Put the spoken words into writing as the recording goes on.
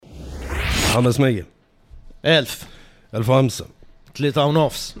500. 1000. 1500.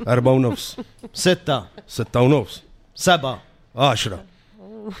 3.5. 4.5. 6. 6.5. 7. 10.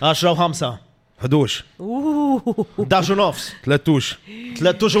 10.5. 11. 11.5. 13.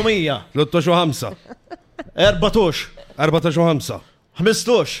 13.100. 13.5. 14. 14.5.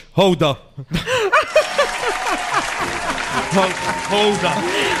 15. هودا هودا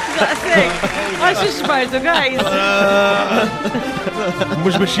Għax xbartu, guys.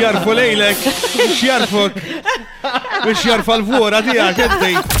 mux biex jarfu lejlek, biex jarfuk, biex jarfa l-vura tijak,